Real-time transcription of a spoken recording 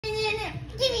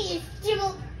Give me a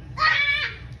dribble. Ah!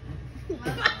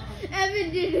 Evan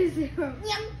did a 0. Yum.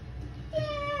 Yay! I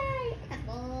got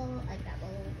ball. I got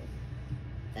ball.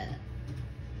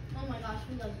 Oh my gosh,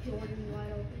 we got Jordan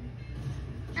wide open.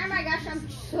 Oh my gosh, I'm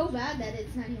so bad that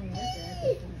it's not even worth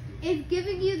it. It's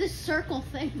giving you the circle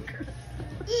finger.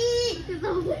 What are you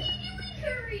doing,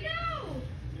 Curry? No!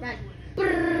 Right.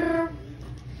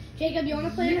 Jacob, you want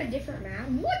to play on a different map?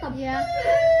 What the? Yeah.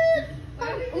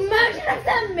 Imagine if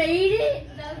that made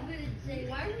it. That was going to say,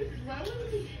 why would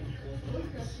we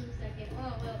post us in a second?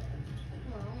 Oh, well.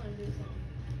 I want to do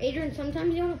something. Adrian,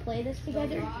 sometimes you want to play this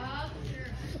together. Sure.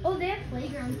 Oh, they have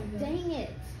playgrounds. Dang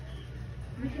it.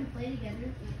 We can play together.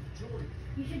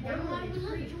 You should download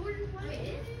it. Jordan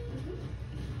play.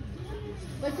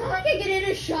 But it's not like I get in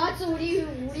a shot, so what are you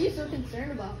so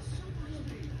concerned about?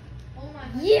 Oh my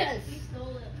god. Yes! He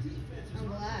stole it. I'm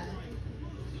glad.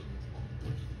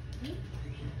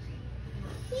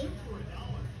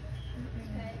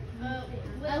 Okay.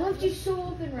 I left you so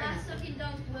open right Last now. second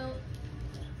dunk, Will.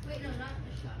 Wait, no, not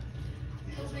the shot.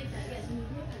 Let's make that, yes.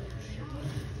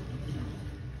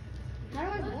 How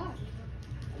do I block?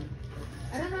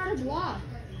 I don't know how to block.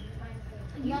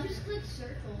 You just click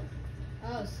circle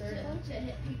Oh, circle. to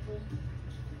hit people.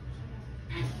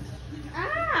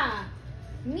 Ah!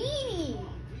 Meanie!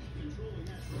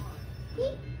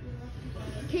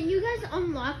 Can you guys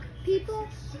unlock people?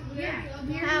 Yeah,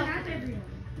 we already How? have everyone.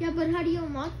 Yeah, but how do you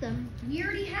unlock them? We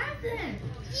already have them.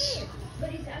 But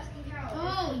he's asking how.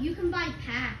 Oh, you can buy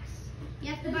packs.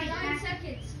 You have to buy 9 packs.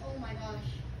 seconds. Oh my gosh.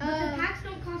 But the packs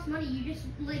don't cost money. You just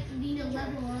need to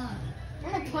level up.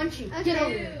 I'm gonna punch you. Okay. Get over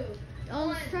here.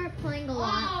 I'll start playing a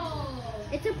lot. Oh.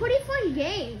 It's a pretty fun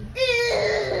game.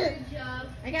 Good job.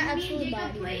 I got Me and absolute Jacob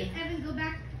body. play. Evan, go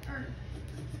back. Or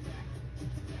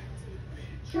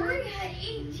Curry had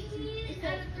 18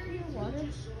 out of 31.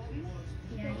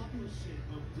 yeah. You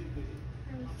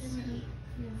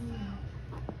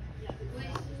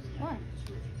What?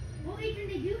 Well, Adrian,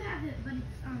 they do have it, but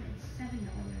it's $7.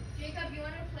 Jacob, you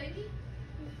want to play me?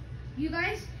 You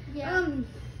guys, Yeah.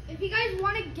 If you guys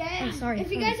want to get, Oh, sorry.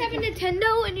 if you guys have a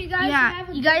Nintendo and you guys Yeah, have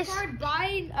a you gift guys- card,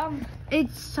 buy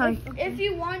it's sorry. If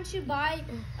you want to buy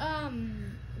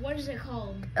what is it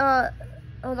called?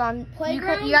 Hold on.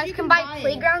 Playgrounds, You guys you can can buy buy it.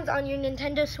 playgrounds on your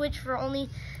Nintendo Switch for only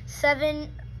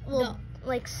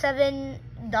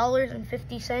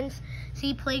 $7.50.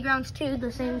 See Playgrounds 2,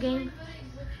 the same game.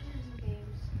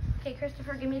 Okay,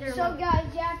 Christopher, give me their So link. guys,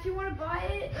 yeah, if you want to buy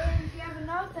it and if you have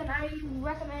enough, then I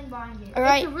recommend buying it. All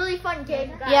right. It's a really fun game,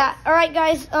 guys. Yeah. All right,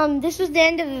 guys. This was the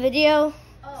end of the video.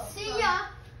 Oh, See ya.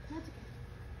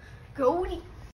 Go.